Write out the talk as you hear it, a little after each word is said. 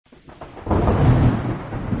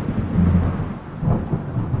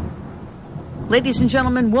Ladies and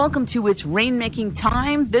gentlemen, welcome to It's Rainmaking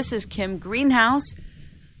Time. This is Kim Greenhouse.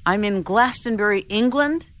 I'm in Glastonbury,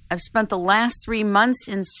 England. I've spent the last 3 months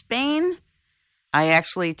in Spain. I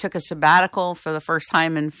actually took a sabbatical for the first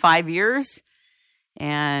time in 5 years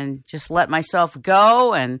and just let myself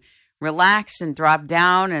go and relax and drop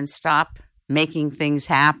down and stop making things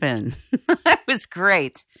happen. It was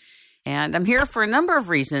great. And I'm here for a number of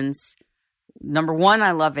reasons. Number one,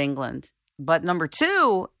 I love England. But number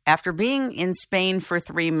two, after being in Spain for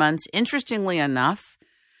 3 months, interestingly enough,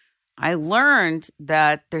 I learned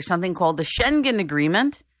that there's something called the Schengen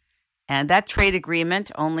Agreement, and that trade agreement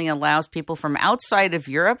only allows people from outside of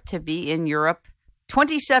Europe to be in Europe,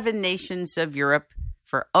 27 nations of Europe,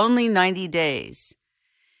 for only 90 days.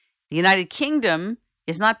 The United Kingdom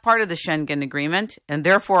is not part of the Schengen Agreement, and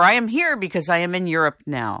therefore I am here because I am in Europe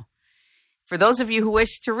now. For those of you who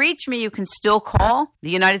wish to reach me, you can still call the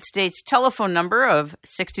United States telephone number of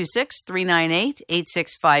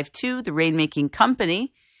 626-398-8652, the Rainmaking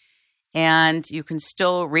Company. And you can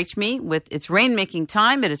still reach me with It's Rainmaking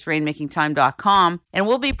Time at itsrainmakingtime.com. And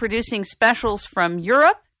we'll be producing specials from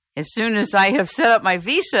Europe as soon as I have set up my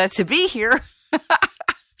visa to be here.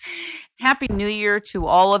 Happy New Year to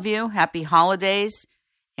all of you. Happy holidays.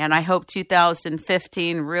 And I hope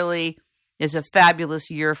 2015 really is a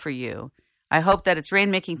fabulous year for you. I hope that It's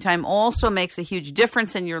Rainmaking Time also makes a huge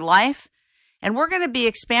difference in your life. And we're going to be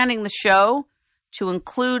expanding the show to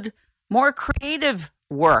include more creative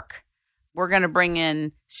work. We're going to bring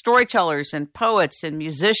in storytellers and poets and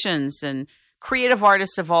musicians and creative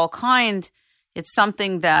artists of all kind. It's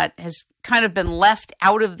something that has kind of been left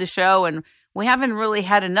out of the show, and we haven't really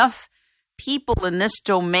had enough people in this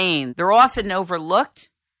domain. They're often overlooked.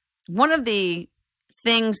 One of the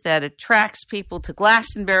things that attracts people to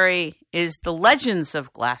Glastonbury is the legends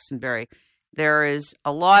of Glastonbury. There is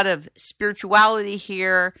a lot of spirituality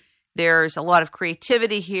here. There's a lot of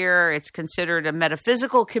creativity here. It's considered a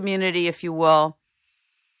metaphysical community, if you will.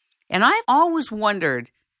 And I've always wondered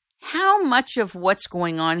how much of what's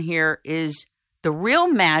going on here is the real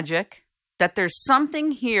magic, that there's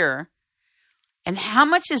something here, and how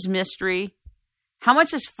much is mystery, how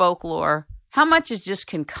much is folklore, how much is just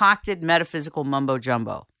concocted metaphysical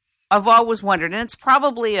mumbo-jumbo. I've always wondered, and it's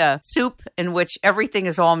probably a soup in which everything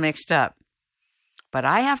is all mixed up. But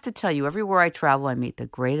I have to tell you, everywhere I travel, I meet the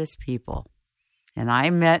greatest people. And I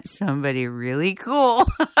met somebody really cool.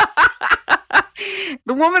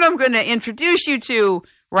 The woman I'm going to introduce you to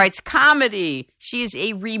writes comedy. She's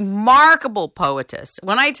a remarkable poetess.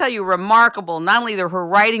 When I tell you remarkable, not only her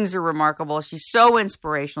writings are remarkable, she's so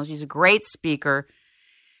inspirational. She's a great speaker.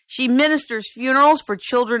 She ministers funerals for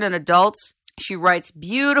children and adults. She writes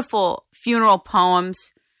beautiful funeral poems.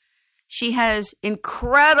 She has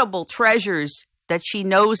incredible treasures that she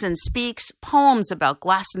knows and speaks, poems about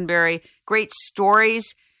Glastonbury, great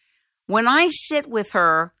stories. When I sit with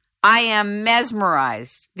her, I am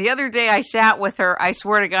mesmerized. The other day I sat with her, I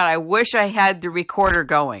swear to God, I wish I had the recorder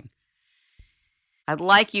going. I'd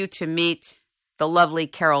like you to meet the lovely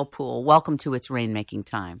Carol Poole. Welcome to It's Rainmaking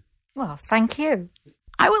Time. Well, thank you.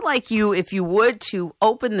 I would like you, if you would, to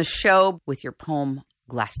open the show with your poem,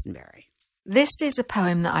 Glastonbury. This is a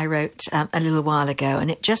poem that I wrote a little while ago,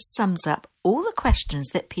 and it just sums up all the questions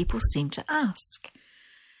that people seem to ask.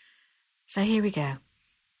 So here we go.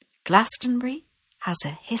 Glastonbury has a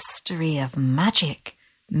history of magic,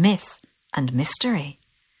 myth, and mystery.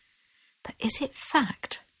 But is it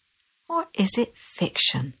fact, or is it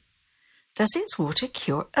fiction? Does its water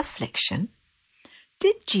cure affliction?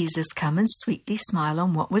 Did Jesus come and sweetly smile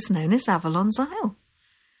on what was known as Avalon's Isle?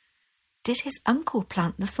 Did his uncle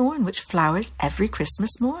plant the thorn which flowered every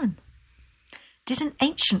Christmas morn? Did an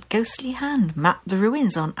ancient ghostly hand map the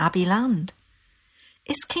ruins on Abbey Land?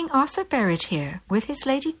 Is King Arthur buried here with his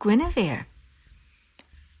lady Guinevere?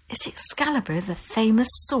 Is Excalibur, the famous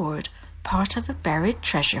sword, part of a buried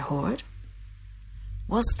treasure hoard?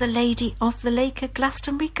 Was the lady of the lake a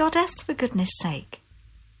Glastonbury goddess, for goodness sake?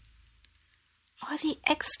 Are the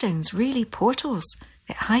eggstones really portals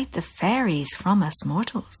that hide the fairies from us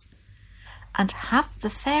mortals? And have the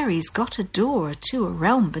fairies got a door to a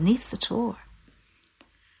realm beneath the Tor?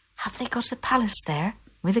 Have they got a palace there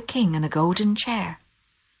with a king and a golden chair?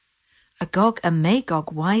 A Gog and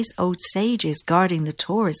Magog, wise old sages, guarding the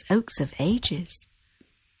Tor as oaks of ages?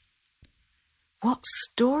 What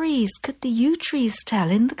stories could the yew trees tell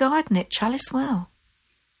in the garden at Chalice Well?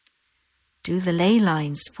 Do the ley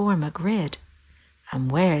lines form a grid? And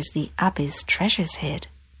where's the abbey's treasures hid?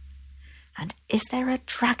 And is there a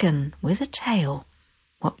dragon with a tail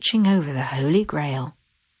watching over the Holy Grail?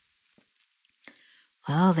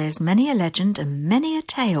 Well, there's many a legend and many a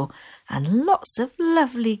tale, and lots of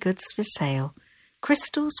lovely goods for sale.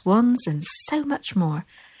 Crystals, wands, and so much more,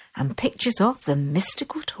 and pictures of the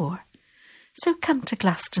mystical tour. So come to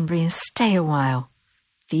Glastonbury and stay a while.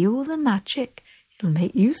 Feel the magic, it'll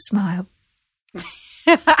make you smile.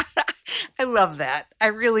 I love that. I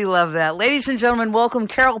really love that. Ladies and gentlemen, welcome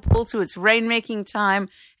Carol Poole to It's Rainmaking Time.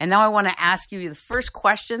 And now I want to ask you the first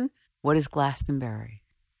question. What is Glastonbury?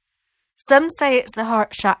 Some say it's the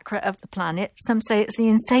heart chakra of the planet. Some say it's the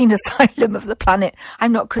insane asylum of the planet.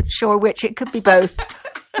 I'm not sure which. It could be both.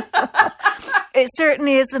 It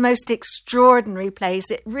certainly is the most extraordinary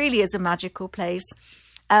place. It really is a magical place.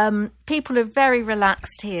 People are very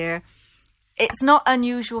relaxed here. It's not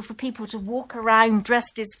unusual for people to walk around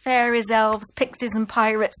dressed as fairies, elves, pixies and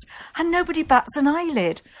pirates, and nobody bats an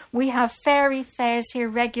eyelid. We have fairy fairs here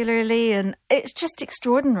regularly, and it's just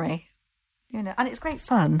extraordinary, and it's great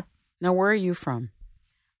fun. Now, where are you from?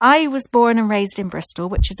 I was born and raised in Bristol,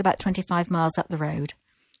 which is about 25 miles up the road,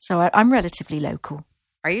 so I'm relatively local.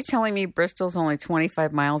 Are you telling me Bristol's only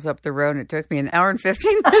 25 miles up the road and it took me an hour and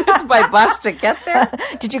 15 minutes by bus to get there?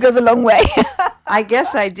 Did you go the long way? I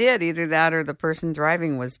guess I did. Either that or the person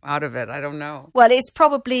driving was out of it. I don't know. Well, it's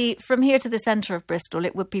probably, from here to the centre of Bristol,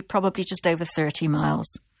 it would be probably just over 30 miles.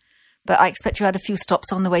 But I expect you had a few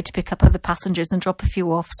stops on the way to pick up other passengers and drop a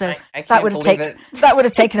few off. So that would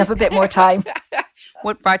have taken up a bit more time.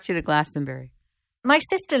 What brought you to Glastonbury? My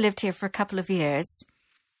sister lived here for a couple of years.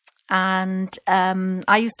 And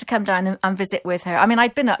I used to come down and visit with her. I mean,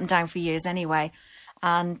 I'd been up and down for years anyway.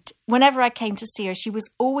 And whenever I came to see her, she was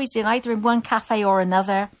always either in one cafe or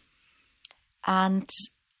another. And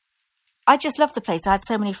I just loved the place. I had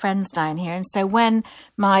so many friends down here. And so when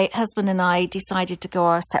my husband and I decided to go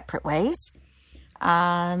our separate ways,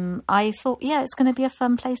 I thought, it's going to be a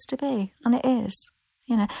fun place to be. And it is.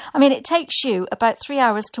 I mean, it takes you about 3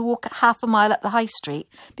 hours to walk half a mile up the high street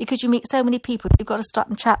because you meet so many people that you've got to stop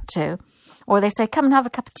and chat to. Or they say, come and have a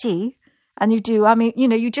cup of tea. And you do. I mean,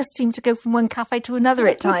 you just seem to go from one cafe to another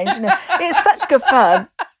at times. It's such good fun.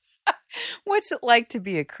 What's it like to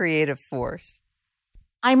be a creative force?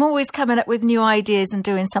 I'm always coming up with new ideas and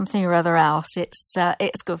doing something or other else.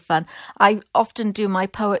 It's good fun. I often do my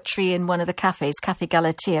poetry in one of the cafes, Cafe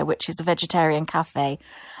Galatea, which is a vegetarian cafe.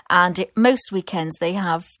 And most weekends they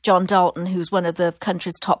have John Dalton, who's one of the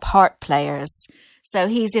country's top harp players. So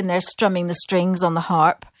he's in there strumming the strings on the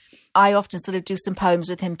harp. I often sort of do some poems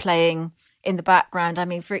with him playing in the background. I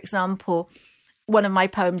mean, for example, one of my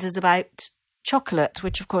poems is about chocolate,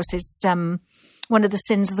 which of course is one of the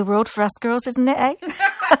sins of the world for us girls, isn't it, eh?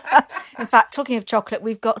 In fact, talking of chocolate,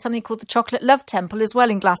 we've got something called the Chocolate Love Temple as well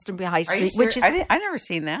in Glastonbury High Street. Which is I've never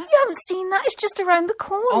seen that. You haven't seen that? It's just around the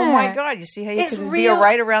corner. Oh my God, you see how you can be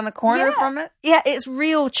right around the corner from it? Yeah, it's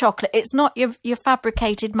real chocolate. It's not your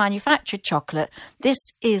fabricated, manufactured chocolate. This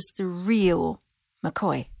is the real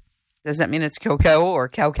McCoy. Does that mean it's cocoa or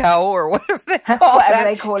cacao or whatever they call whatever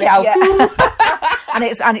they call it? Yeah.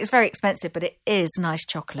 and it's very expensive, but it is nice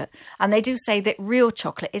chocolate. And they do say that real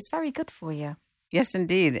chocolate is very good for you. Yes,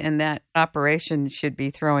 indeed. And that operation should be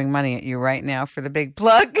throwing money at you right now for the big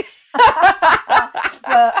plug.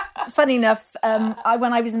 Well, funny enough,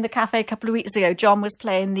 when I was in the cafe a couple of weeks ago, John was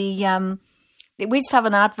playing we used to have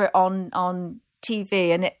an advert on TV,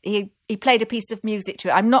 and he played a piece of music to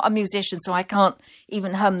it. I'm not a musician, so I can't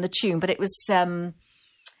even hum the tune, but it was, and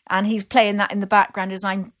he's playing that in the background as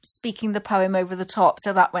I'm speaking the poem over the top,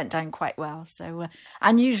 so that went down quite well. So,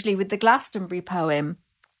 and usually with the Glastonbury poem,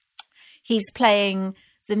 he's playing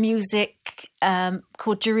the music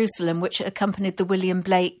called Jerusalem, which accompanied the William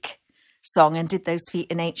Blake song and did those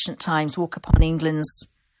feet in ancient times, walk upon England's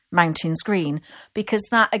mountains green, because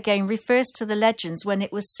that again refers to the legends when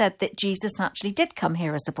it was said that Jesus actually did come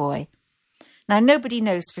here as a boy. Now, nobody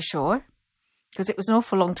knows for sure because it was an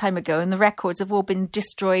awful long time ago and the records have all been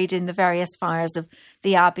destroyed in the various fires of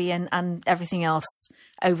the Abbey and everything else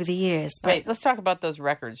over the years. But wait, let's talk about those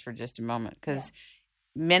records for just a moment, because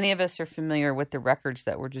many of us are familiar with the records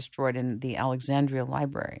that were destroyed in the Alexandria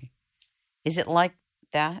Library. Is it like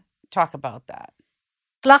that? Talk about that.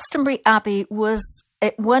 Glastonbury Abbey was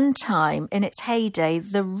at one time, in its heyday,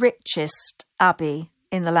 the richest abbey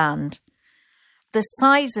in the land. The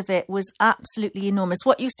size of it was absolutely enormous.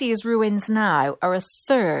 What you see as ruins now are a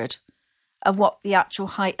third of what the actual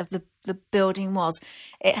height of the building was.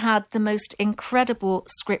 It had the most incredible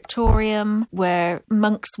scriptorium where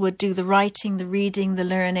monks would do the writing, the reading, the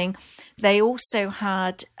learning. They also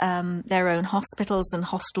had their own hospitals and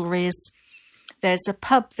hostelries. There's a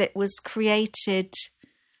pub that was created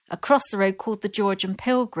across the road called the George and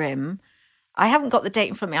Pilgrim. I haven't got the date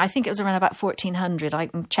in front of me. I think it was around about 1400. I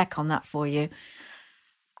can check on that for you.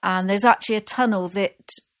 And there's actually a tunnel that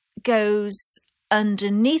goes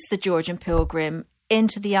underneath the Georgian pilgrim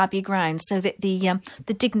into the abbey grounds so that the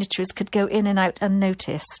dignitaries could go in and out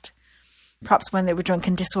unnoticed. Perhaps when they were drunk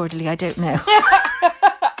and disorderly, I don't know.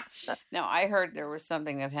 Now, I heard there was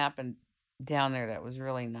something that happened down there that was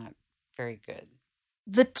really not very good.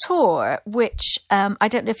 The Tor, which I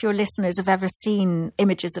don't know if your listeners have ever seen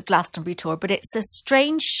images of Glastonbury Tor, but it's a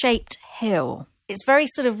strange shaped hill. It's very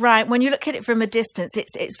sort of round. When you look at it from a distance,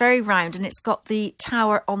 it's very round and it's got the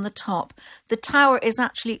tower on the top. The tower is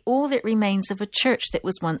actually all that remains of a church that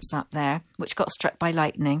was once up there, which got struck by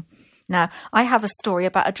lightning. Now, I have a story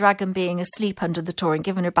about a dragon being asleep under the Tor and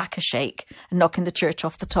giving her back a shake and knocking the church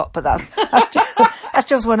off the top, but that's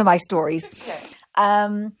just one of my stories.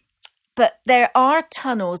 Okay. But there are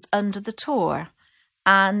tunnels under the Tor,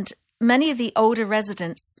 and many of the older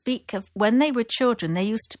residents speak of when they were children, they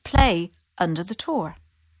used to play under the Tor.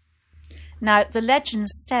 Now, the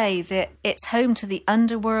legends say that it's home to the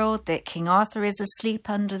underworld, that King Arthur is asleep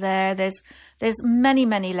under there. There's many,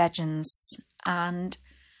 many legends, and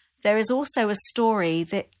there is also a story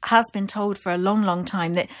that has been told for a long, long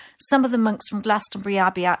time that some of the monks from Glastonbury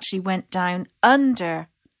Abbey actually went down under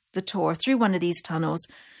the Tor through one of these tunnels.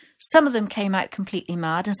 Some of them came out completely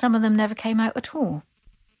mad and some of them never came out at all.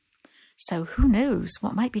 So who knows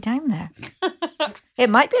what might be down there?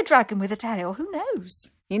 It might be a dragon with a tail. Who knows?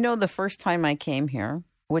 You know, the first time I came here,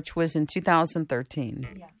 which was in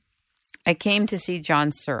 2013, I came to see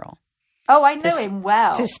John Searle. Oh, I know him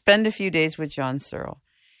well. To spend a few days with John Searle,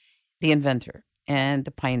 the inventor and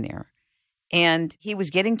the pioneer. And he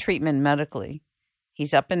was getting treatment medically.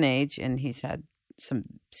 He's up in age and he's had some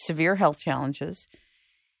severe health challenges.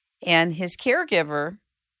 And his caregiver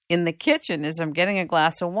in the kitchen, as I'm getting a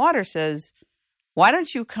glass of water, says, "Why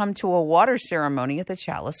don't you come to a water ceremony at the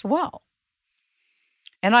Chalice Well?"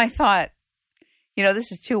 And I thought, you know,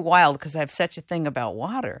 this is too wild because I have such a thing about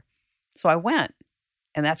water. So I went.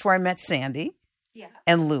 And that's where I met Sandy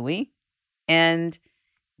and Louie. And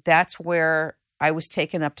that's where I was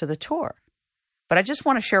taken up to the Tor. But I just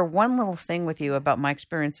want to share one little thing with you about my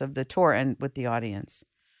experience of the Tor and with the audience.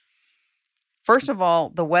 First of all,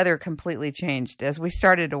 the weather completely changed. As we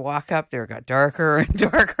started to walk up there, it got darker and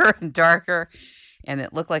darker and darker. And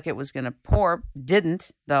it looked like it was going to pour.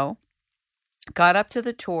 Didn't, though. Got up to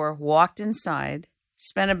the Tor, walked inside,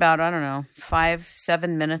 spent about, 5-7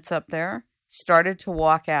 minutes up there, started to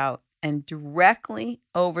walk out, and directly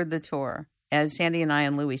over the Tor, as Sandy and I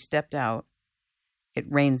and Louie stepped out, it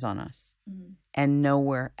rains on us and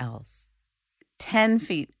nowhere else. 10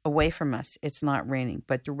 feet away from us, it's not raining,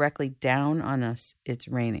 but directly down on us, it's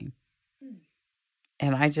raining.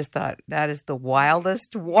 And I just thought, that is the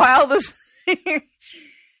wildest thing.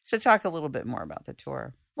 So talk a little bit more about the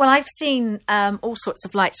Tor. Well, I've seen all sorts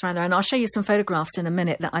of lights around there, and I'll show you some photographs in a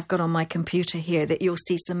minute that I've got on my computer here that you'll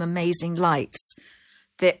see some amazing lights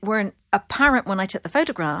that weren't apparent when I took the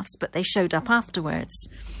photographs, but they showed up afterwards.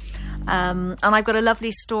 And I've got a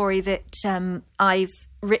lovely story that I've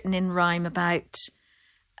written in rhyme about,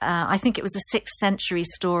 I think it was a 6th century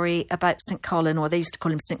story about St. Colin, or they used to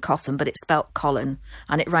call him St. Cotham, but it's spelt Colin,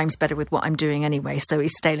 and it rhymes better with what I'm doing anyway, so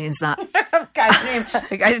he's Stalion's that.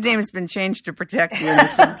 The guy's name has been changed to protect the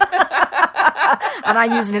innocent. And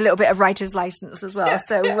I'm using a little bit of writer's license as well,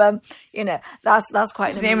 so, that's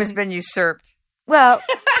quite His name has been usurped. Well,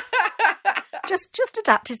 just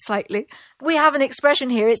adapted slightly. We have an expression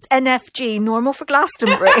here. It's NFG, normal for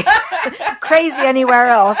Glastonbury. Crazy anywhere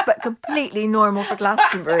else, but completely normal for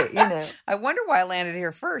Glastonbury, you know. I wonder why I landed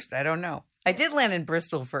here first. I don't know. I did land in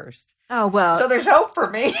Bristol first. Oh, well. So there's hope for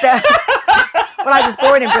me. Well, I was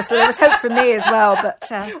born in Bristol. There was hope for me as well,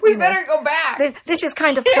 but... we better go back. This is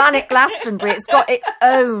kind of Planet Glastonbury. It's got its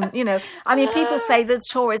own, I mean, people say the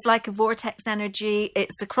Tor is like a vortex energy.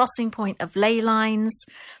 It's a crossing point of ley lines.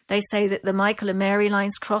 They say that the Michael and Mary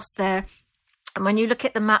lines cross there. And when you look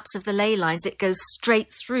at the maps of the ley lines, it goes straight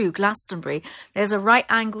through Glastonbury. There's a right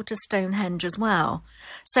angle to Stonehenge as well.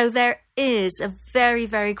 So there is a very,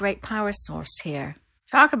 very great power source here.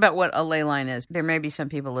 Talk about what a ley line is. There may be some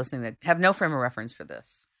people listening that have no frame of reference for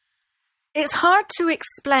this. It's hard to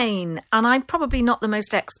explain, and I'm probably not the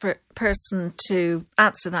most expert person to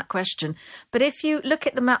answer that question. But if you look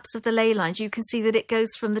at the maps of the ley lines, you can see that it goes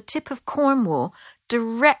from the tip of Cornwall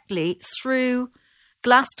directly through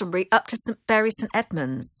Glastonbury up to Bury St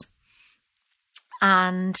Edmunds.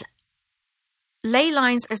 And ley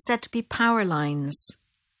lines are said to be power lines.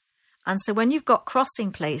 And so when you've got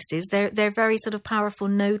crossing places, they're very sort of powerful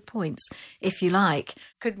node points, if you like.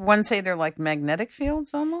 Could one say they're like magnetic fields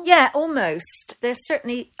almost? Yeah, almost. There's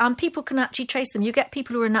certainly, people can actually trace them. You get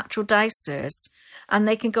people who are natural dowsers, and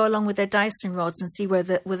they can go along with their dowsing rods and see where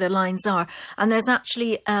the lines are. And there's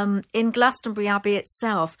actually, in Glastonbury Abbey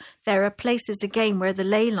itself, there are places again where the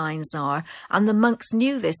ley lines are. And the monks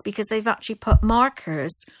knew this because they've actually put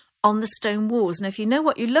markers on the stone walls. And if you know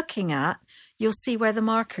what you're looking at, you'll see where the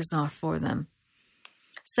markers are for them.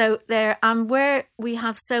 So there, and where we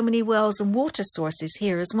have so many wells and water sources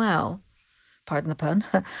here as well, pardon the pun,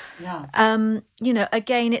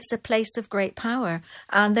 again, it's a place of great power.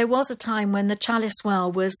 And there was a time when the chalice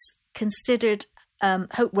well was considered,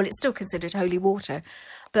 it's still considered holy water,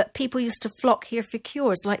 but people used to flock here for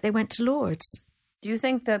cures like they went to Lourdes. Do you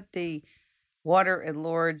think that the water at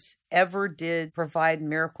Lourdes ever did provide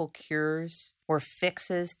miracle cures or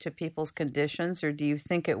fixes to people's conditions, or do you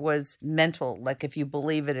think it was mental, like if you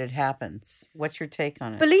believe it, it happens? What's your take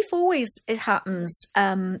on it? Belief always, it happens.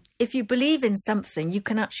 If you believe in something, you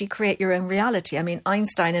can actually create your own reality. I mean,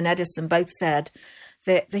 Einstein and Edison both said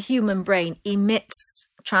that the human brain emits,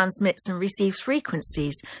 transmits and receives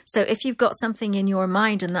frequencies. So if you've got something in your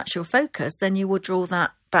mind and that's your focus, then you will draw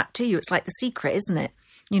that back to you. It's like The Secret, isn't it?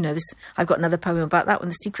 You know, this. I've got another poem about that one,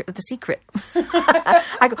 The Secret of the Secret.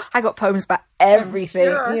 I got poems about everything,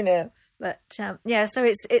 sure. You know. But so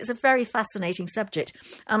it's a very fascinating subject.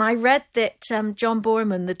 And I read that John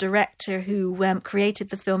Boorman, the director who created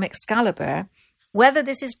the film Excalibur, whether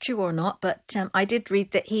this is true or not, but I did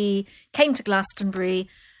read that he came to Glastonbury,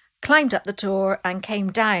 climbed up the tor and came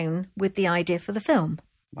down with the idea for the film.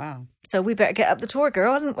 Wow. So we better get up the tour,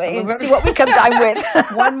 girl, and see what we come down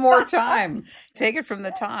with. One more time. Take it from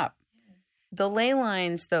the top. The ley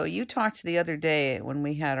lines, though, you talked the other day when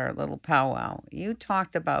we had our little powwow. You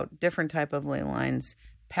talked about different type of ley lines,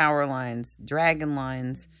 power lines, dragon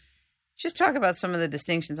lines. Just talk about some of the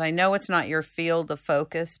distinctions. I know it's not your field of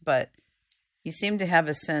focus, but you seem to have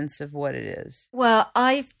a sense of what it is. Well,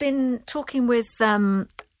 I've been talking with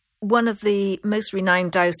one of the most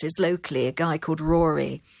renowned dowsers locally, a guy called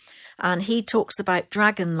Rory, and he talks about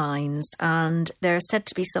dragon lines, and there are said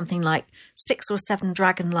to be something like 6 or 7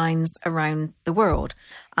 dragon lines around the world,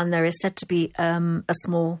 and there is said to be a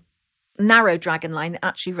small narrow dragon line that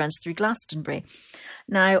actually runs through Glastonbury.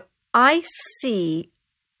 Now, I see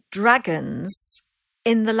dragons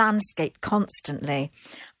in the landscape constantly,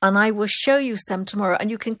 and I will show you some tomorrow, and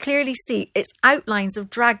you can clearly see it's outlines of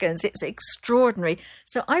dragons. It's extraordinary.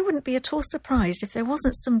 So I wouldn't be at all surprised if there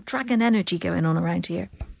wasn't some dragon energy going on around here.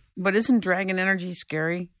 But isn't dragon energy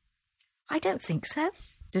scary? I don't think so.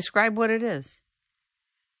 Describe what it is.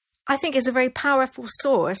 I think it's a very powerful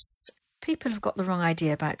source. People have got the wrong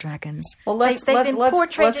idea about dragons. Well, let's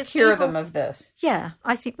cure them of this. Yeah,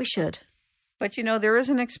 I think we should. But, you know, there is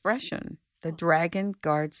an expression. The dragon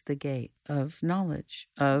guards the gate of knowledge,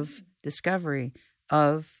 of discovery,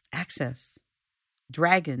 of access.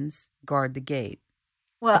 Dragons guard the gate.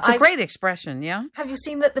 Well, it's a great expression, yeah? Have you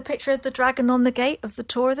seen the picture of the dragon on the gate of the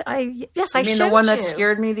tour? That I showed you. You mean the one that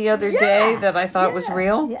scared me the other day that I thought was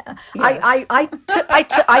real? Yeah, yes.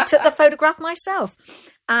 I took the photograph myself,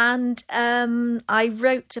 and I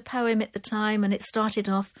wrote a poem at the time, and it started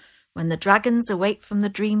off, "When the dragons awake from the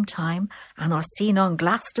dream time and are seen on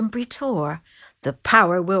Glastonbury tour, the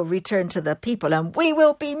power will return to the people and we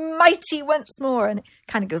will be mighty once more." And it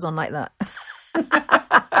kind of goes on like that.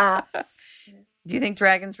 Do you think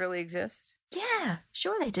dragons really exist? Yeah,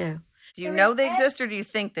 sure they do. Do you know they exist, or do you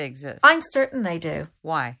think they exist? I'm certain they do.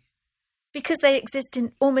 Why? Because they exist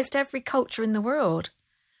in almost every culture in the world.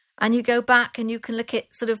 And you go back and you can look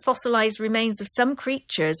at sort of fossilized remains of some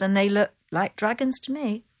creatures and they look like dragons to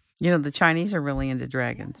me. You know, the Chinese are really into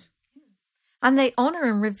dragons. And they honour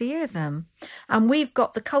and revere them. And we've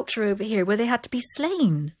got the culture over here where they had to be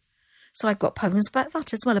slain. So I've got poems about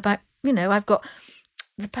that as well. About, you know, I've got,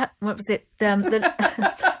 the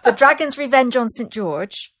Dragon's Revenge on St.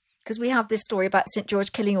 George. Because we have this story about St.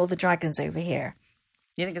 George killing all the dragons over here.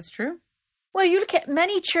 You think it's true? Well, you look at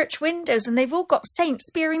many church windows and they've all got saints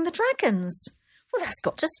spearing the dragons. Well, that's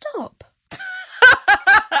got to stop.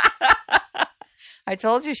 I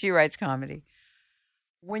told you she writes comedy.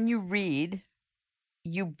 When you read,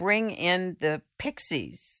 you bring in the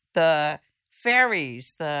pixies, the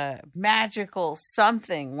fairies, the magical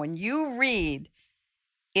something. When you read,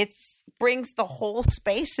 it brings the whole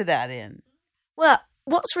space of that in. Well,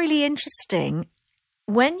 what's really interesting,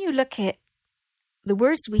 when you look at the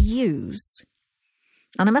words we use,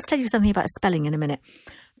 and I must tell you something about spelling in a minute,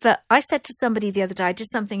 but I said to somebody the other day, I did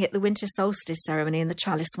something at the winter solstice ceremony in the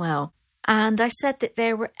Chalice Well, and I said that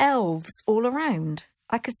there were elves all around.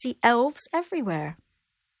 I could see elves everywhere.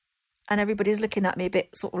 And everybody's looking at me a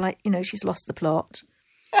bit sort of like, you know, she's lost the plot.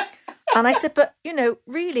 And I said, but, you know,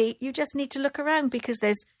 really, you just need to look around because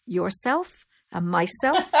there's yourself and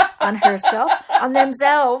myself and herself and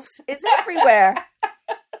themselves is everywhere.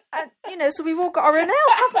 And, so we've all got our own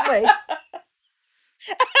elf, haven't we?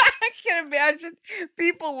 I can imagine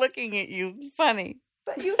people looking at you funny.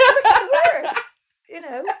 But you never get the word.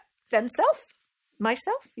 Themself,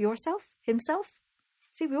 myself, yourself, himself.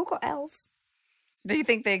 See, we all got elves. Do you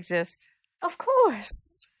think they exist? Of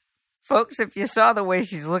course. Folks, if you saw the way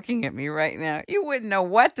she's looking at me right now, you wouldn't know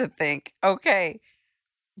what to think. Okay.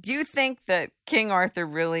 Do you think that King Arthur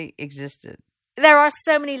really existed? There are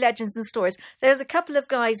so many legends and stories. There's a couple of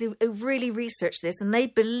guys who've really researched this, and they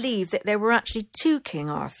believe that there were actually 2 King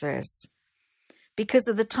Arthurs because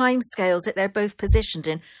of the time scales that they're both positioned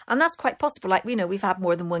in. And that's quite possible. Like, we've had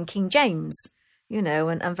more than one King James,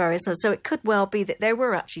 and various others. So it could well be that there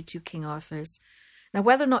were actually 2 King Arthurs. Now,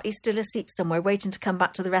 whether or not he's still asleep somewhere waiting to come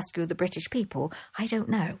back to the rescue of the British people, I don't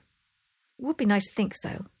know. It would be nice to think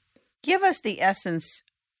so. Give us the essence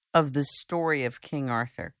of the story of King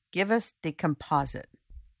Arthur. Give us the composite.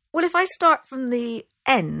 Well, if I start from the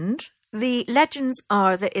end, the legends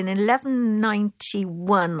are that in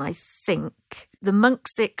 1191, I think, the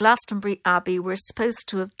monks at Glastonbury Abbey were supposed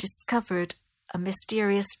to have discovered a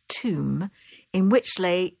mysterious tomb in which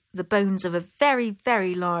lay the bones of a very,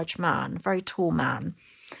 very large man, very tall man.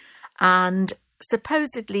 And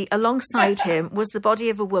supposedly alongside him was the body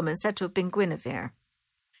of a woman said to have been Guinevere.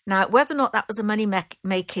 Now, whether or not that was a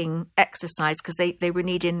money-making exercise because they were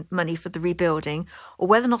needing money for the rebuilding, or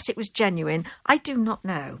whether or not it was genuine, I do not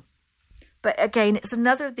know. But again, it's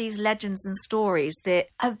another of these legends and stories that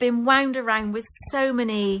have been wound around with so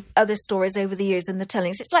many other stories over the years in the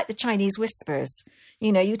tellings. It's like the Chinese whispers.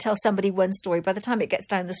 You tell somebody one story, by the time it gets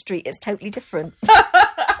down the street, it's totally different.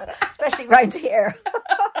 Especially around here.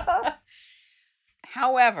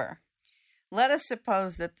 However, let us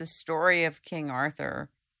suppose that the story of King Arthur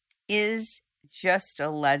is just a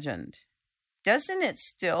legend. Doesn't it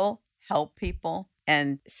still help people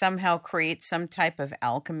and somehow create some type of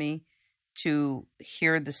alchemy to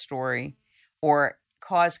hear the story or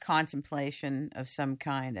cause contemplation of some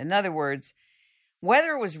kind? In other words,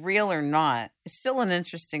 whether it was real or not, it's still an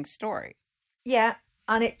interesting story. Yeah,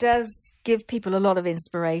 and it does give people a lot of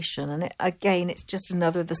inspiration. And it's just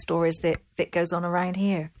another of the stories that goes on around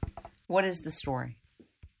here. What is the story?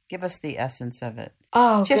 Give us the essence of it.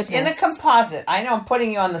 Oh, just goodness. In a composite. I know I'm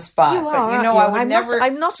putting you on the spot, you are, but I would never.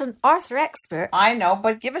 I'm not an Arthur expert. I know,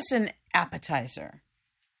 but give us an appetizer,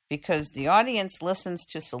 because the audience listens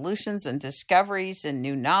to solutions and discoveries and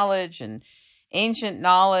new knowledge and ancient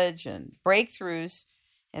knowledge and breakthroughs,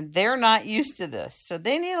 and they're not used to this, so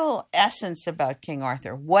they need a little essence about King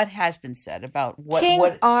Arthur. What has been said about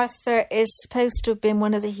King Arthur is supposed to have been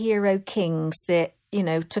one of the hero kings that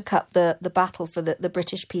took up the battle for the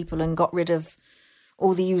British people and got rid of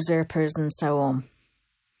all the usurpers and so on.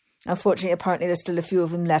 Unfortunately, apparently there's still a few of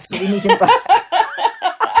them left, so we need him back.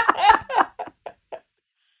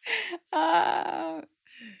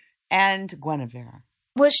 And Guinevere.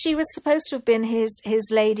 Well, she was supposed to have been his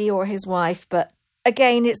lady or his wife, but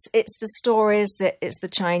again, it's the stories that it's the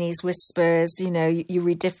Chinese whispers. You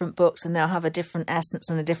read different books and they'll have a different essence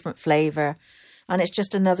and a different flavour. And it's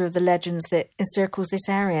just another of the legends that encircles this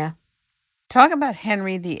area. Talk about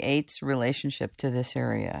Henry VIII's relationship to this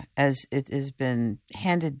area, as it has been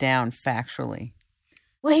handed down factually.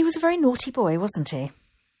 Well, he was a very naughty boy, wasn't he?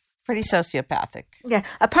 Pretty sociopathic. Yeah.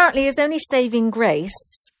 Apparently his only saving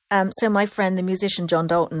grace, so my friend, the musician John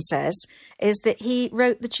Dalton says, is that he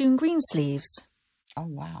wrote the tune Greensleeves. Oh,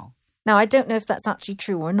 wow. Now, I don't know if that's actually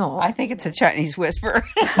true or not. I think it's a Chinese whisper.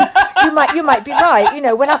 You might be right.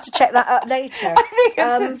 We'll have to check that up later. I think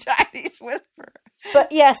it's a Chinese whisper.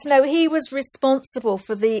 But yes, no, he was responsible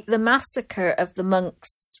for the massacre of the monks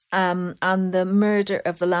and the murder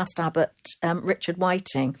of the last abbot, Richard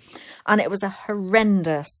Whiting. And it was a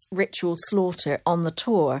horrendous ritual slaughter on the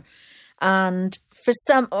tour. And for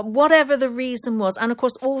whatever the reason was, and of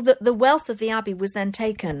course all the wealth of the abbey was then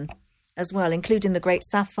taken as well, including the great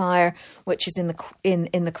sapphire, which is in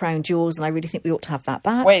the crown jewels, and I really think we ought to have that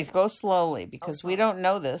back. Wait, go slowly, because we don't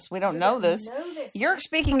know this. We don't know this. You're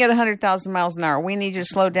speaking at 100,000 miles an hour. We need you to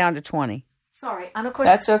slow down to 20. Sorry, and of course,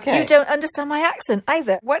 that's okay. You don't understand my accent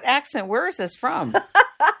either. What accent? Where is this from?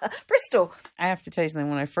 Bristol. I have to tell you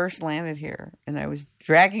something. When I first landed here and I was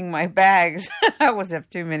dragging my bags, I always have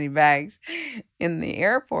too many bags in the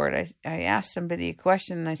airport. I asked somebody a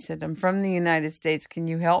question and I said, I'm from the United States. Can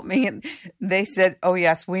you help me? And they said, oh,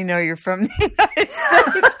 yes, we know you're from the United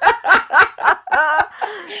States.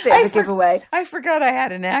 It's a bit of a giveaway. I forgot I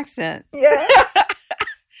had an accent. Yeah.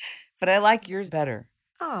 But I like yours better.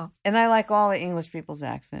 Oh. And I like all the English people's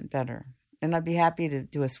accent better. And I'd be happy to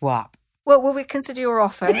do a swap. Well, will we consider your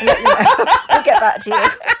offer? Let you know. We'll get back to you.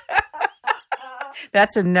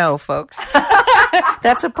 That's a no, folks.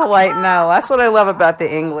 That's a polite no. That's what I love about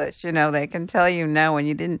the English. You know, they can tell you no and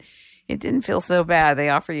it didn't feel so bad. They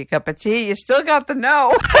offer you a cup of tea. You still got the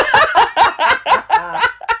no.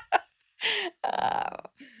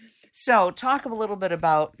 So talk a little bit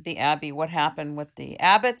about the Abbey, what happened with the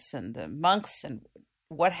abbots and the monks and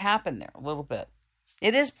what happened there a little bit.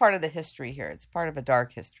 It is part of the history here. It's part of a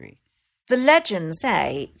dark history. The legends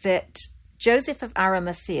say that Joseph of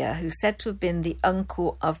Arimathea, who's said to have been the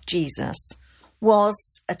uncle of Jesus, was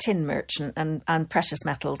a tin merchant and precious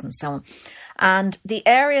metals and so on. And the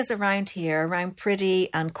areas around here, around Priddy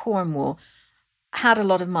and Cornwall, had a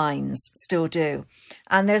lot of mines, still do.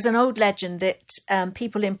 And there's an old legend that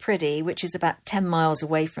people in Priddy, which is about 10 miles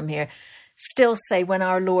away from here, still say when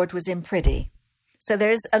our Lord was in Priddy. So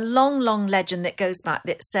there's a long, long legend that goes back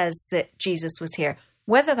that says that Jesus was here.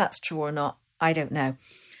 Whether that's true or not, I don't know.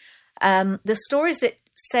 The stories that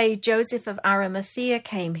say Joseph of Arimathea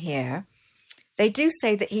came here, they do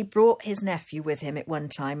say that he brought his nephew with him at one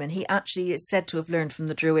time, and he actually is said to have learned from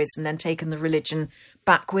the Druids and then taken the religion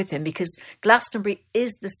back with him, because Glastonbury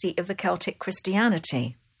is the seat of the Celtic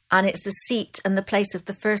Christianity, and it's the seat and the place of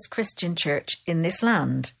the first Christian church in this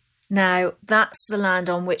land. Now, that's the land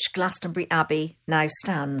on which Glastonbury Abbey now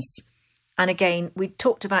stands. And again, we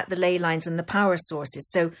talked about the ley lines and the power sources.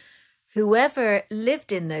 So whoever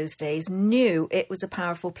lived in those days knew it was a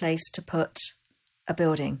powerful place to put a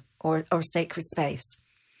building or sacred space.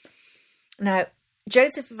 Now,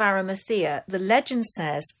 Joseph of Arimathea, the legend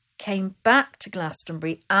says, came back to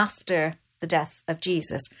Glastonbury after the death of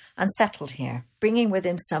Jesus and settled here, bringing with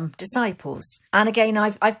him some disciples. And again,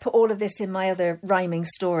 I've put all of this in my other rhyming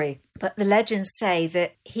story, but the legends say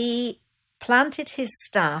that he planted his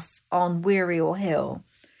staff on Weariall Hill,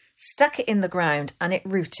 stuck it in the ground, and it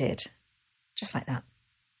rooted, just like that.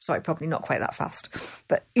 Sorry, probably not quite that fast,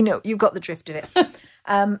 but you know, you've got the drift of it.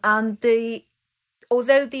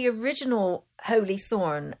 Although the original holy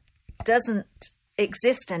thorn doesn't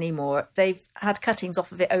exist anymore, they've had cuttings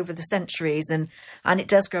off of it over the centuries, and it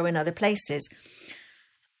does grow in other places.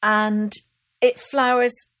 And it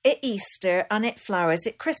flowers at Easter and it flowers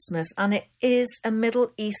at Christmas, and it is a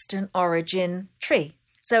Middle Eastern origin tree.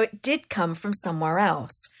 So it did come from somewhere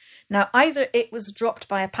else. Now, either it was dropped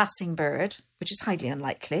by a passing bird, which is highly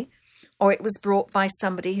unlikely, or it was brought by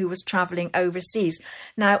somebody who was travelling overseas.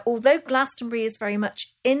 Now, although Glastonbury is very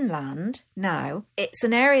much inland now, it's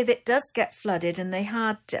an area that does get flooded, and they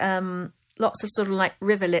had lots of sort of like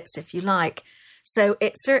rivulets, if you like. So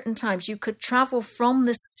at certain times you could travel from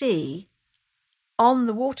the sea on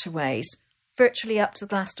the waterways virtually up to the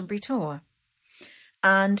Glastonbury Tor.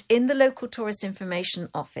 And in the local tourist information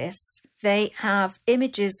office, they have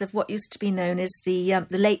images of what used to be known as the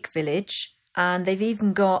lake village. And they've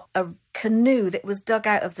even got a canoe that was dug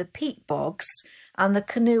out of the peat bogs, and the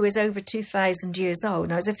canoe is over 2,000 years old.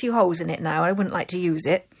 Now, there's a few holes in it now. I wouldn't like to use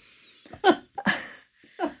it.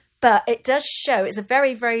 But it does show, it's a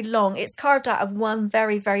very, very long, it's carved out of one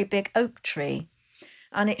very, very big oak tree.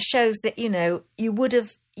 And it shows that, you know, you would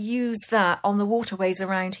have used that on the waterways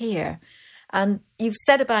around here. And you've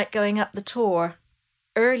said about going up the Tor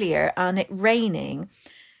earlier and it raining.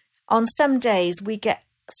 On some days we get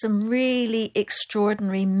some really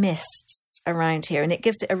extraordinary mists around here, and it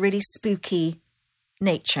gives it a really spooky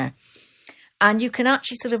nature. And you can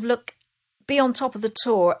actually sort of be on top of the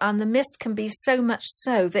Tor, and the mist can be so much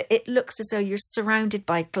so that it looks as though you're surrounded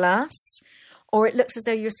by glass, or it looks as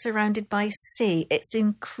though you're surrounded by sea. It's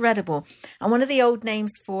incredible. And one of the old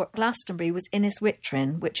names for Glastonbury was Ynys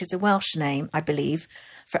Wyttrin, which is a Welsh name, I believe,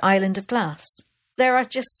 for Island of Glass. There are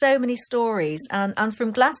just so many stories, and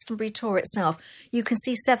from Glastonbury Tor itself, you can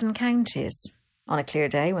see 7 counties on a clear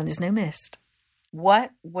day when there's no mist.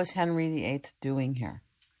 What was Henry VIII doing here?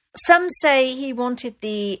 Some say he wanted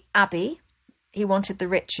the abbey, he wanted the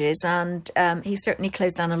riches, and he certainly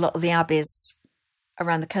closed down a lot of the abbeys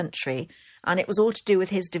around the country, and it was all to do with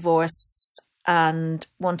his divorce and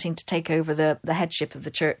wanting to take over the headship of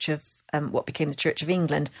the Church of what became the Church of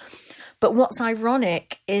England. But what's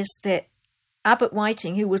ironic is that Abbot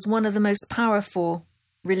Whiting, who was one of the most powerful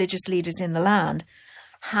religious leaders in the land,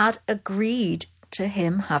 had agreed to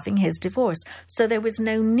him having his divorce. So there was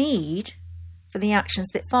no need for the actions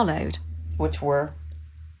that followed. Which were?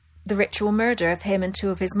 The ritual murder of him and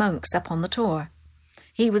 2 of his monks up on the Tor.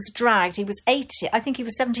 He was dragged, he was 80, I think he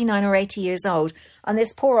was 79 or 80 years old, and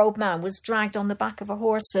this poor old man was dragged on the back of a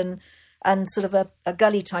horse and sort of a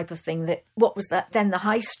gully type of thing, that what was that then the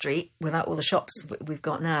high street, without all the shops we've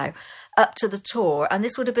got now, up to the Tor. And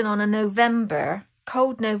this would have been on a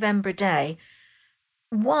cold November day.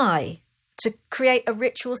 Why? to create a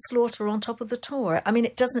ritual slaughter on top of the Tor. I mean,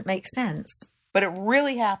 it doesn't make sense. But it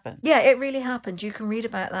really happened. Yeah, it really happened. You can read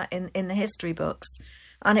about that in the history books.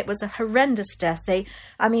 And it was a horrendous death.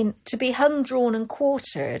 To be hung, drawn and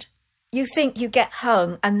quartered, you think you get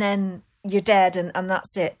hung and then you're dead and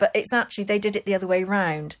that's it. But it's actually, they did it the other way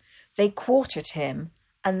round. They quartered him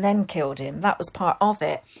and then killed him. That was part of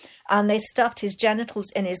it. And they stuffed his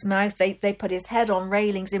genitals in his mouth. They put his head on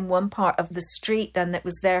railings in one part of the street, and it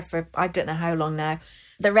was there for I don't know how long now.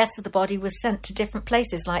 The rest of the body was sent to different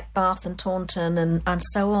places like Bath and Taunton and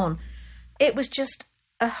so on. It was just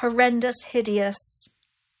a horrendous, hideous...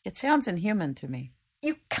 It sounds inhuman to me.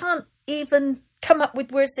 You can't even come up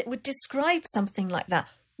with words that would describe something like that.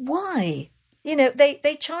 Why?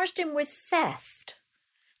 They charged him with theft.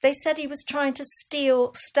 They said he was trying to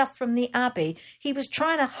steal stuff from the abbey. He was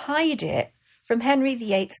trying to hide it from Henry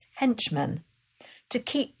VIII's henchmen to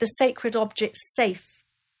keep the sacred objects safe.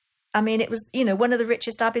 I mean, it was, one of the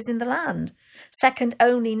richest abbeys in the land, second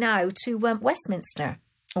only now to Westminster,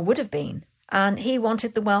 or would have been. And he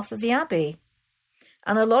wanted the wealth of the abbey.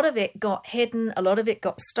 And a lot of it got hidden, a lot of it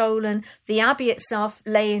got stolen. The abbey itself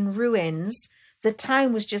lay in ruins. The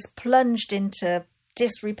town was just plunged into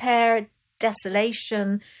disrepair,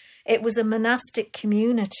 desolation. It was a monastic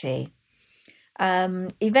community.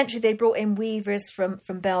 Eventually they brought in weavers from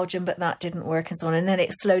Belgium, but that didn't work and so on. And then it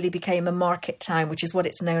slowly became a market town, which is what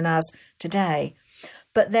it's known as today.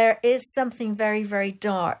 But there is something very, very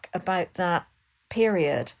dark about that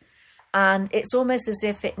period. And it's almost as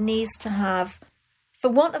if it needs to have, for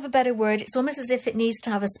want of a better word, it's almost as if it needs to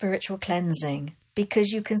have a spiritual cleansing, because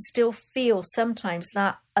you can still feel sometimes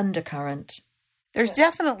that undercurrent. There's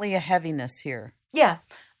definitely a heaviness here. Yeah.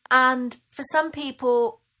 And for some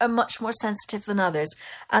people are much more sensitive than others.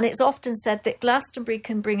 And it's often said that Glastonbury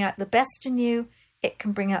can bring out the best in you. It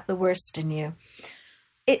can bring out the worst in you.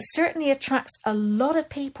 It certainly attracts a lot of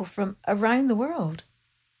people from around the world.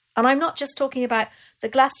 And I'm not just talking about the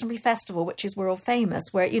Glastonbury Festival, which is world famous,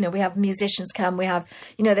 where, we have musicians come, we have,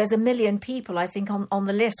 there's 1 million people, I think, on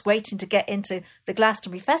the list waiting to get into the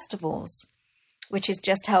Glastonbury Festivals, which is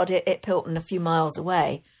just held at Pilton a few miles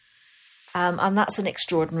away. And that's an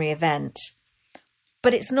extraordinary event.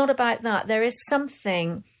 But it's not about that. There is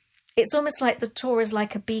something, it's almost like the Tor is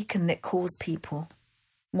like a beacon that calls people.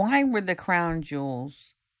 Why were the crown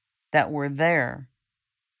jewels that were there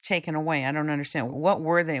taken away? I don't understand. What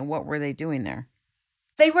were they and what were they doing there?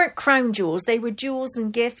 They weren't crown jewels. They were jewels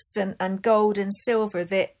and gifts and gold and silver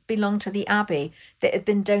that belonged to the abbey, that had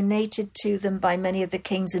been donated to them by many of the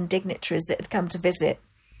kings and dignitaries that had come to visit.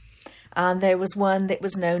 And there was one that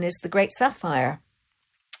was known as the Great Sapphire.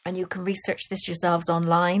 And you can research this yourselves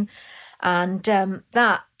online. And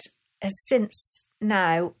that has since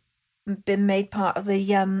now been made part of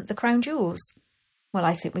the crown jewels. Well,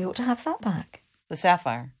 I think we ought to have that back. The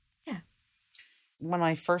sapphire. Yeah. When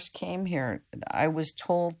I first came here, I was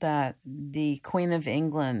told that the Queen of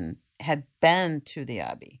England had been to the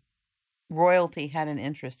Abbey. Royalty had an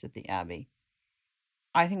interest at the Abbey.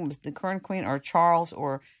 I think it was the current Queen or Charles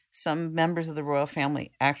or some members of the royal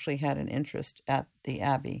family actually had an interest at the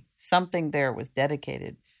Abbey. Something there was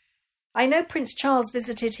dedicated. I know Prince Charles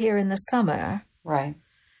visited here in the summer. Right.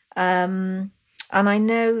 And I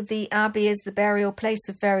know the Abbey is the burial place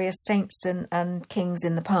of various saints and kings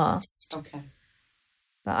in the past. Okay.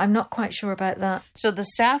 But I'm not quite sure about that. So the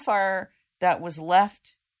sapphire that was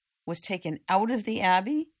left was taken out of the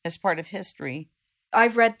Abbey as part of history.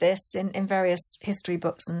 I've read this in various history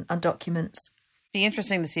books and documents. Be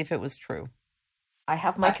interesting to see if it was true. I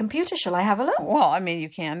have my computer. Shall I have a look? Well, I mean, you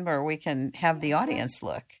can, or we can have the audience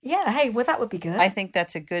look. Yeah, hey, well, that would be good. I think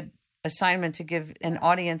that's a good assignment to give an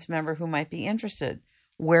audience member who might be interested.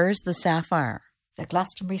 Where's the sapphire? The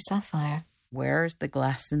Glastonbury sapphire. Where's the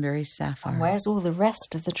Glastonbury sapphire? And where's all the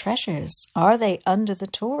rest of the treasures? Are they under the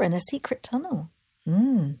Tor in a secret tunnel?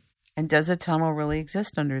 And does a tunnel really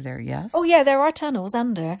exist under there? Yes. Oh, yeah, there are tunnels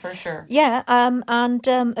under. For sure. Yeah, and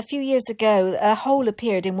a few years ago, a hole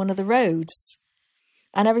appeared in one of the roads.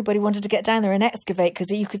 And everybody wanted to get down there and excavate because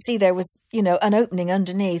you could see there was, an opening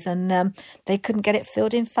underneath and they couldn't get it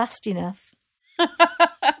filled in fast enough.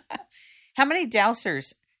 How many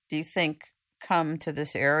dowsers do you think come to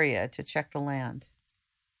this area to check the land?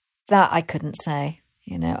 That I couldn't say,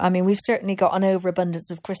 I mean, we've certainly got an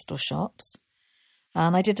overabundance of crystal shops.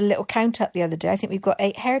 And I did a little count up the other day. I think we've got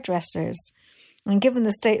 8 hairdressers. And given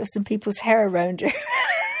the state of some people's hair around here...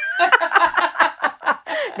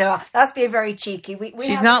 No, that's being very cheeky.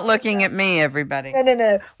 She's not looking at me, everybody.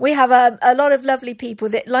 No. We have a lot of lovely people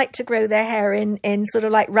that like to grow their hair in sort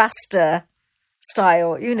of like Rasta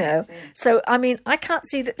style, So, I mean, I can't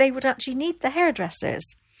see that they would actually need the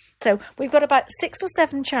hairdressers. So we've got about 6 or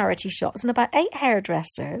 7 charity shops and about 8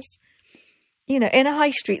 hairdressers, in a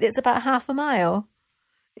high street that's about half a mile.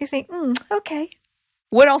 You think, okay.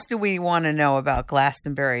 What else do we want to know about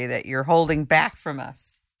Glastonbury that you're holding back from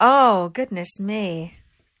us? Oh, goodness me.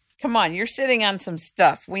 Come on, you're sitting on some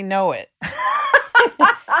stuff. We know it.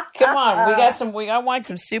 Come on, I want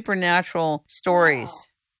some supernatural stories.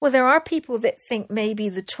 Well, there are people that think maybe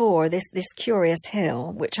the Tor, this curious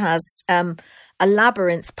hill, which has a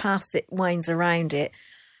labyrinth path that winds around it,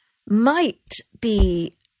 might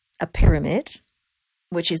be a pyramid,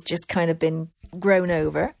 which has just kind of been grown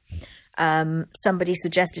over. Somebody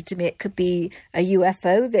suggested to me it could be a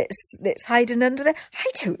UFO that's hiding under there. I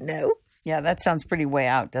don't know. Yeah, that sounds pretty way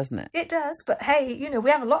out, doesn't it? It does, but hey,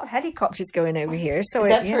 we have a lot of helicopters going over here. So is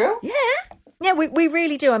that true? Yeah. Yeah, we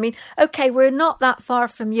really do. I mean, okay, we're not that far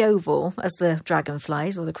from Yeovil, as the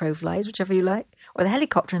dragonflies or the crowflies, whichever you like, or the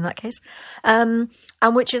helicopter in that case, and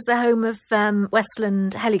which is the home of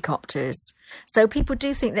Westland helicopters. So people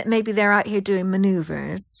do think that maybe they're out here doing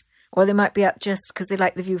manoeuvres, or they might be up just because they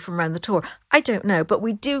like the view from around the Tor. I don't know, but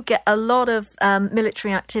we do get a lot of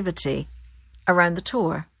military activity around the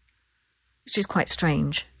Tor, which is quite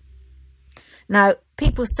strange. Now,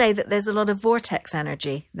 people say that there's a lot of vortex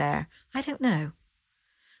energy there. I don't know.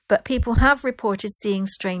 But people have reported seeing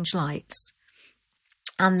strange lights.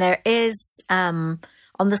 And there is, on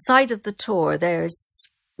the side of the Tor, there's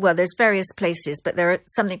various places, but there are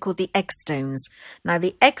something called the egg stones. Now,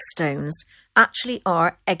 the egg stones actually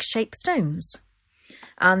are egg-shaped stones.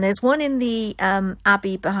 And there's one in the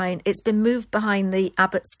abbey it's been moved behind the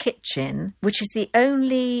abbot's kitchen, which is the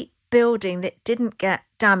only building that didn't get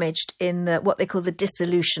damaged in what they call the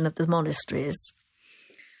dissolution of the monasteries.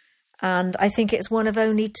 And I think it's one of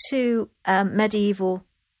only 2 medieval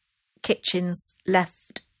kitchens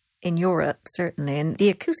left in Europe, certainly. And the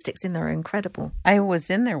acoustics in there are incredible. I was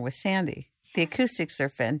in there with Sandy. The acoustics are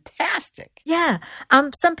fantastic. Yeah.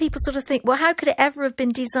 Some people sort of think, well, how could it ever have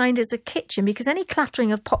been designed as a kitchen? Because any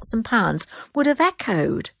clattering of pots and pans would have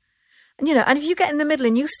echoed. And, and if you get in the middle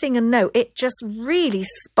and you sing a note, it just really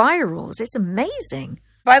spirals. It's amazing.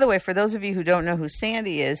 By the way, for those of you who don't know who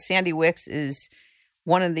Sandy is, Sandy Wicks is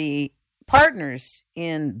one of the partners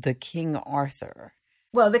in the King Arthur.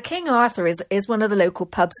 Well, the King Arthur is one of the local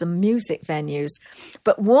pubs and music venues.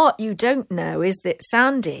 But what you don't know is that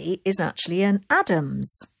Sandy is actually an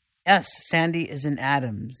Adams. Yes, Sandy is an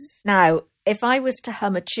Adams. Now, if I was to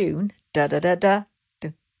hum a tune, da-da-da-da,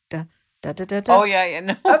 da-da, da-da-da-da. Oh, yeah,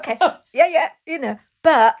 no. Okay, yeah,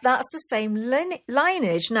 But that's the same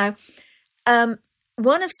lineage. Now,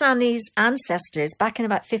 one of Sandy's ancestors back in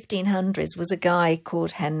about 1500s was a guy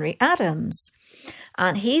called Henry Adams.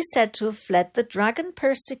 And he's said to have fled the dragon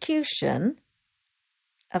persecution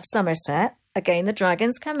of Somerset. Again, the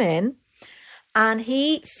dragons come in. And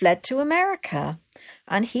he fled to America.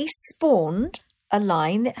 And he spawned a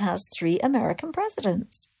line that has 3 American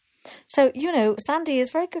presidents. So, Sandy is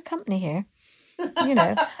very good company here.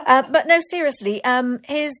 But no, seriously,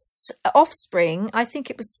 his offspring, I think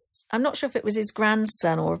it was, I'm not sure if it was his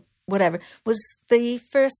grandson or whatever, was the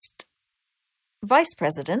first vice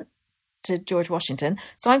president to George Washington.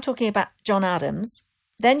 So I'm talking about John Adams.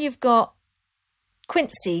 Then you've got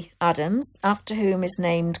Quincy Adams, after whom is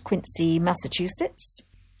named Quincy, Massachusetts.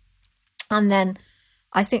 And then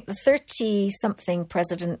I think the 30-something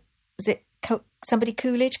president, was it somebody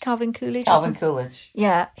Coolidge, Calvin Coolidge? Calvin Coolidge.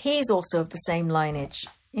 Yeah, he's also of the same lineage,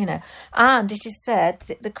 And it is said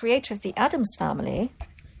that the creator of the Addams family,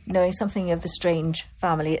 knowing something of the strange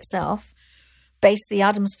family itself, based the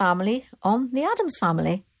Addams family on the Addams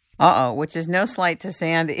family. Which is no slight to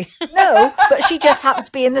Sandy. No, but she just happens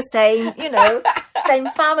to be in the same, same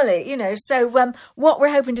family, So what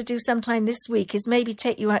we're hoping to do sometime this week is maybe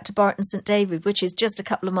take you out to Barton St David, which is just a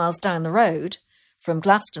couple of miles down the road from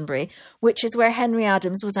Glastonbury, which is where Henry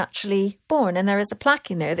Adams was actually born. And there is a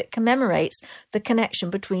plaque in there that commemorates the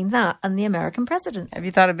connection between that and the American presidents. Have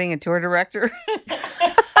you thought of being a tour director?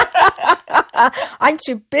 I'm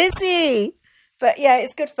too busy. But yeah,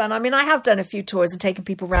 it's good fun. I mean, I have done a few tours and taken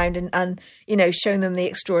people around and shown them the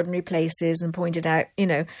extraordinary places and pointed out,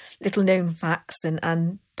 little known facts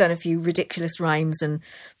and done a few ridiculous rhymes and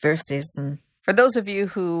verses. And for those of you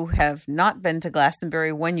who have not been to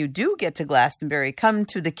Glastonbury, when you do get to Glastonbury, come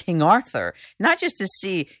to the King Arthur, not just to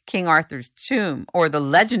see King Arthur's tomb or the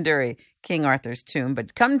legendary King Arthur's tomb,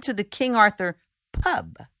 but come to the King Arthur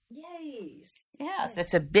pub. Yes,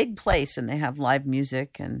 it's a big place and they have live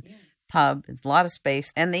music and pub. It's a lot of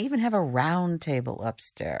space. And they even have a round table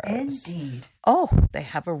upstairs. Indeed. Oh, they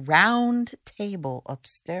have a round table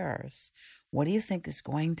upstairs. What do you think is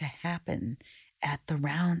going to happen at the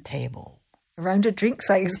round table? A round of drinks,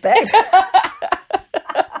 I expect.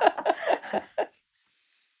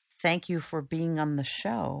 Thank you for being on the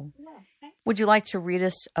show. Would you like to read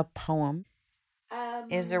us a poem?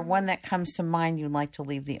 Is there one that comes to mind you'd like to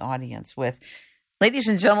leave the audience with? Ladies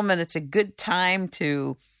and gentlemen, it's a good time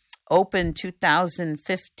to open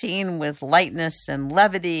 2015 with lightness and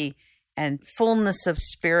levity and fullness of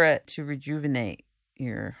spirit to rejuvenate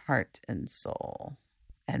your heart and soul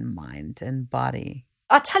and mind and body.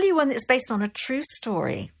 I'll tell you one that's based on a true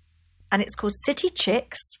story, and it's called City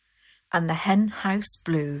Chicks and the Hen House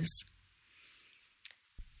Blues.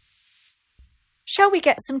 Shall we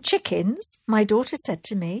get some chickens? My daughter said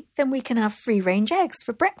to me. Then we can have free-range eggs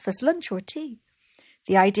for breakfast, lunch or tea.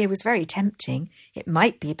 The idea was very tempting. It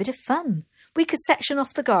might be a bit of fun. We could section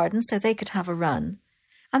off the garden so they could have a run.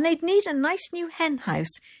 And they'd need a nice new hen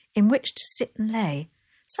house in which to sit and lay.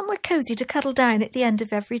 Somewhere cosy to cuddle down at the end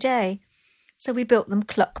of every day. So we built them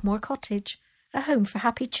Cluckmore Cottage, a home for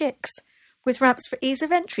happy chicks, with ramps for ease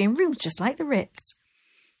of entry and rooms just like the Ritz.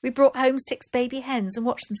 We brought home 6 baby hens and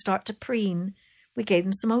watched them start to preen. We gave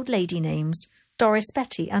them some old lady names, Doris,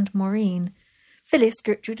 Betty and Maureen. Phyllis,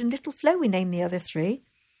 Gertrude and little Flo we named the other 3.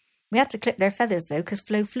 We had to clip their feathers though, because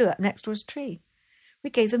Flo flew up next door's tree. We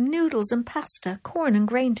gave them noodles and pasta, corn and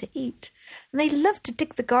grain to eat. And they loved to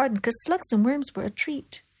dig the garden because slugs and worms were a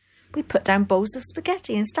treat. We put down bowls of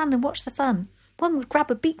spaghetti and stand and watch the fun. One would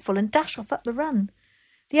grab a beakful and dash off up the run.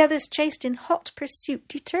 The others chased in hot pursuit,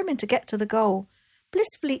 determined to get to the goal,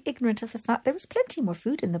 blissfully ignorant of the fact there was plenty more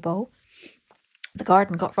food in the bowl. The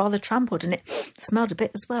garden got rather trampled and it smelled a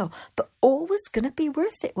bit as well, but all was going to be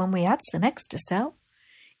worth it when we had some eggs to sell.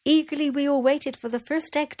 Eagerly we all waited for the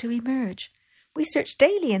first egg to emerge. We searched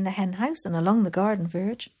daily in the hen house and along the garden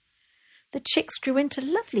verge. The chicks grew into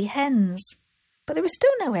lovely hens, but there were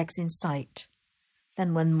still no eggs in sight.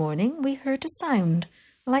 Then one morning we heard a sound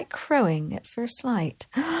like crowing at first light.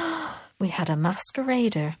 We had a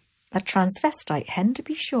masquerader, a transvestite hen to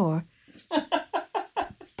be sure.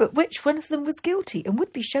 But which one of them was guilty and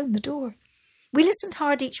would be shown the door? We listened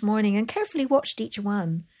hard each morning and carefully watched each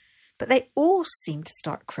one, but they all seemed to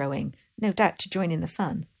start crowing, no doubt to join in the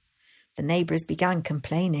fun. The neighbours began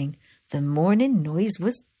complaining. The morning noise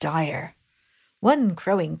was dire. One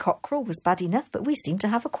crowing cockerel was bad enough, but we seemed to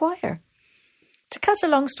have a choir. To cut a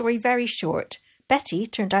long story very short, Betty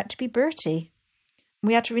turned out to be Bertie.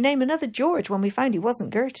 We had to rename another George when we found he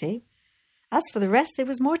wasn't Gertie. As for the rest, there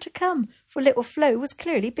was more to come, for little Flo was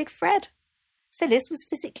clearly Big Fred. Phyllis was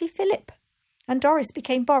physically Philip, and Doris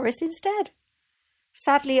became Boris instead.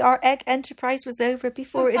 Sadly, our egg enterprise was over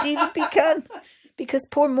before it had even begun, because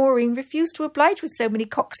poor Maureen refused to oblige with so many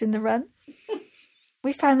cocks in the run.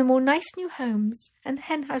 We found them all nice new homes, and the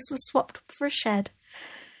hen house was swapped for a shed.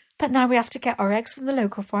 But now we have to get our eggs from the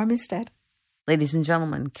local farm instead. Ladies and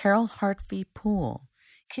gentlemen, Carol Hartvey Poole.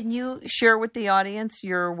 Can you share with the audience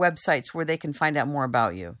your websites where they can find out more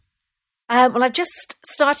about you? Well, I've just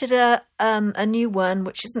started a new one,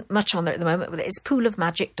 which isn't much on there at the moment, but it's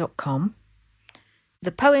poolofmagic.com,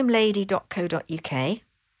 thepoemlady.co.uk,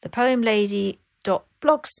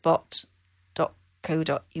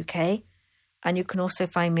 thepoemlady.blogspot.co.uk, and you can also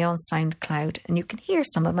find me on SoundCloud, and you can hear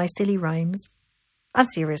some of my silly rhymes and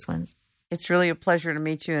serious ones. It's really a pleasure to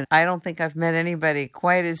meet you, and I don't think I've met anybody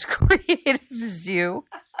quite as creative as you.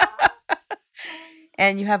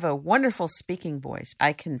 And you have a wonderful speaking voice.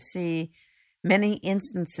 I can see many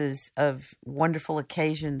instances of wonderful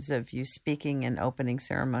occasions of you speaking in opening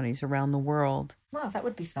ceremonies around the world. Well, that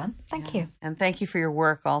would be fun. Thank you. And thank you for your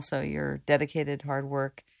work also, your dedicated hard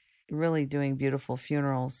work, really doing beautiful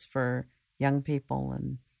funerals for young people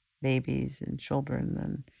and babies and children.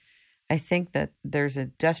 And I think that there's a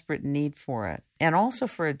desperate need for it, and also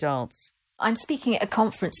for adults. I'm speaking at a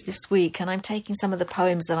conference this week, and I'm taking some of the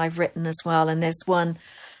poems that I've written as well. And there's one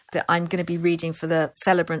that I'm going to be reading for the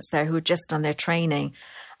celebrants there who have just done their training.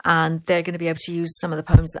 And they're going to be able to use some of the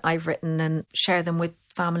poems that I've written and share them with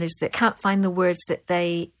families that can't find the words that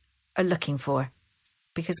they are looking for.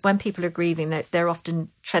 Because when people are grieving, they're often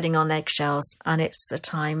treading on eggshells, and it's a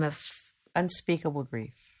time of unspeakable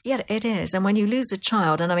grief. Yeah, it is. And when you lose a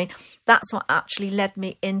child, and I mean, that's what actually led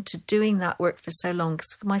me into doing that work for so long,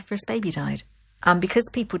 because my first baby died. And because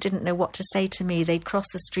people didn't know what to say to me, they'd cross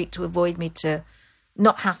the street to avoid me, to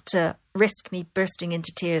not have to risk me bursting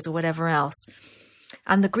into tears or whatever else.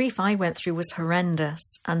 And the grief I went through was horrendous.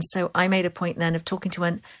 And so I made a point then of talking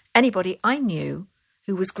to anybody I knew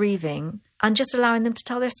who was grieving and just allowing them to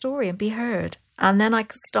tell their story and be heard. And then I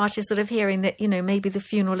started sort of hearing that, maybe the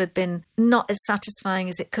funeral had been not as satisfying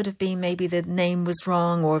as it could have been. Maybe the name was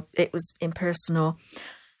wrong or it was impersonal.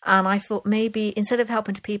 And I thought maybe instead of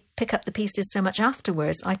helping to pick up the pieces so much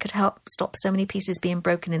afterwards, I could help stop so many pieces being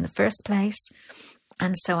broken in the first place.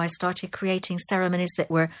 And so I started creating ceremonies that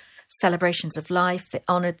were celebrations of life, that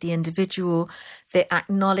honoured the individual, that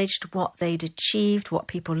acknowledged what they'd achieved, what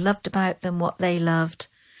people loved about them, what they loved.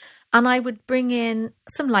 And I would bring in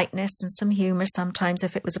some lightness and some humour sometimes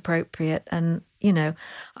if it was appropriate. And, you know,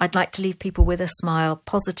 I'd like to leave people with a smile,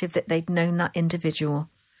 positive that they'd known that individual,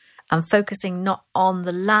 and focusing not on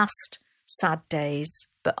the last sad days,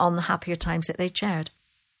 but on the happier times that they'd shared.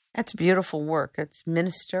 That's beautiful work. It's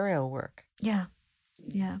ministerial work. Yeah.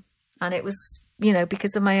 Yeah. And it was, you know,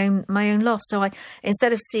 because of my own loss. So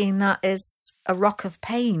instead of seeing that as a rock of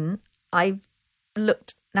pain, I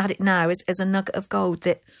looked at it now as a nugget of gold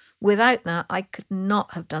that without that, I could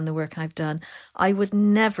not have done the work I've done. I would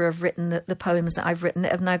never have written the poems that I've written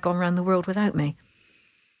that have now gone around the world without me.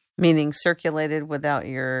 Meaning circulated without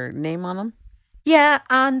your name on them? Yeah,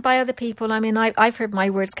 and by other people. I mean, I've heard my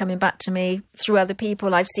words coming back to me through other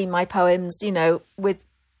people. I've seen my poems, you know,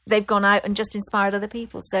 they've gone out and just inspired other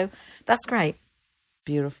people. So that's great.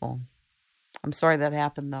 Beautiful. I'm sorry that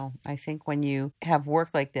happened, though. I think when you have work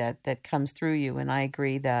like that comes through you, and I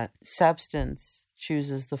agree that substance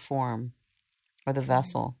chooses the form or the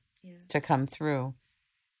vessel to come through,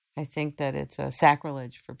 I think that it's a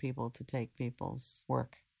sacrilege for people to take people's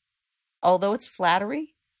work. Although it's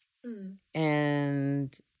flattery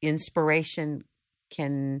and inspiration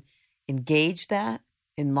can engage that,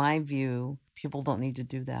 in my view, people don't need to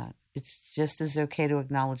do that. It's just as okay to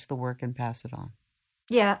acknowledge the work and pass it on.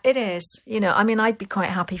 Yeah, it is. You know, I mean, I'd be quite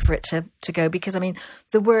happy for it to go because, I mean,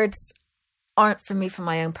 the words aren't for me for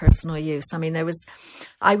my own personal use. I mean,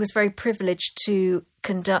 I was very privileged to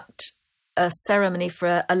conduct a ceremony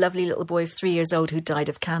for a lovely little boy of 3 years old who died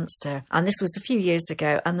of cancer. And this was a few years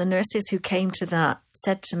ago. And the nurses who came to that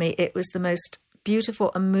said to me it was the most beautiful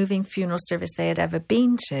and moving funeral service they had ever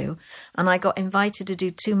been to. And I got invited to do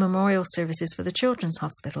 2 memorial services for the Children's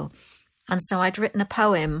Hospital. And so I'd written a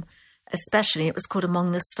poem, especially, it was called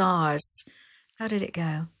Among the Stars. How did it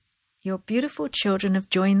go? Your beautiful children have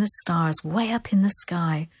joined the stars way up in the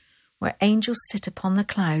sky, where angels sit upon the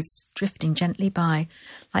clouds, drifting gently by.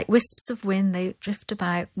 Like wisps of wind they drift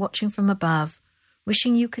about, watching from above,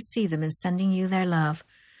 wishing you could see them and sending you their love.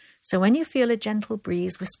 So when you feel a gentle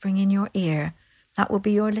breeze whispering in your ear, that will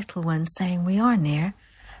be your little ones saying we are near.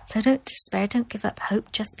 So don't despair, don't give up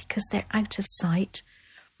hope just because they're out of sight.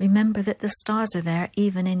 Remember that the stars are there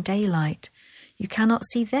even in daylight. You cannot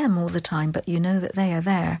see them all the time, but you know that they are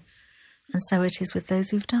there. And so it is with those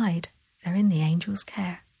who've died. They're in the angel's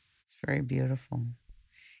care. It's very beautiful.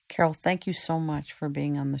 Carol, thank you so much for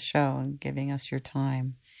being on the show and giving us your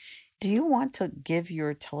time. Do you want to give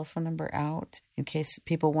your telephone number out in case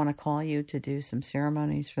people want to call you to do some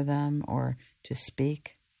ceremonies for them or to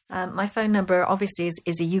speak? My phone number obviously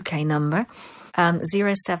is a UK number,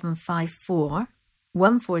 0754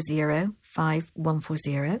 140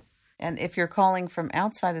 5140. And if you're calling from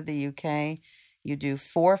outside of the UK, you do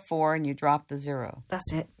 44 and you drop the 0.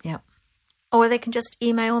 That's it, yeah. Or they can just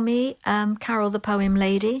email me,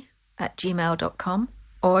 carolthepoemlady@gmail.com,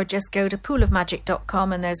 or just go to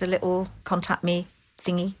poolofmagic.com and there's a little contact me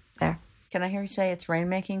thingy there. Can I hear you say it's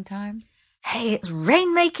rainmaking time? Hey, it's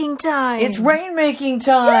rainmaking time! It's rainmaking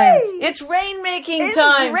time! Yay! It's rainmaking It's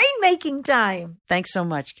time! rainmaking time! Thanks so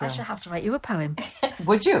much, Carol. I shall have to write you a poem.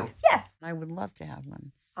 Would you? Yeah. I would love to have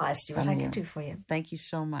one. I'll see what I can do for you. Thank you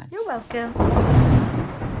so much. You're welcome.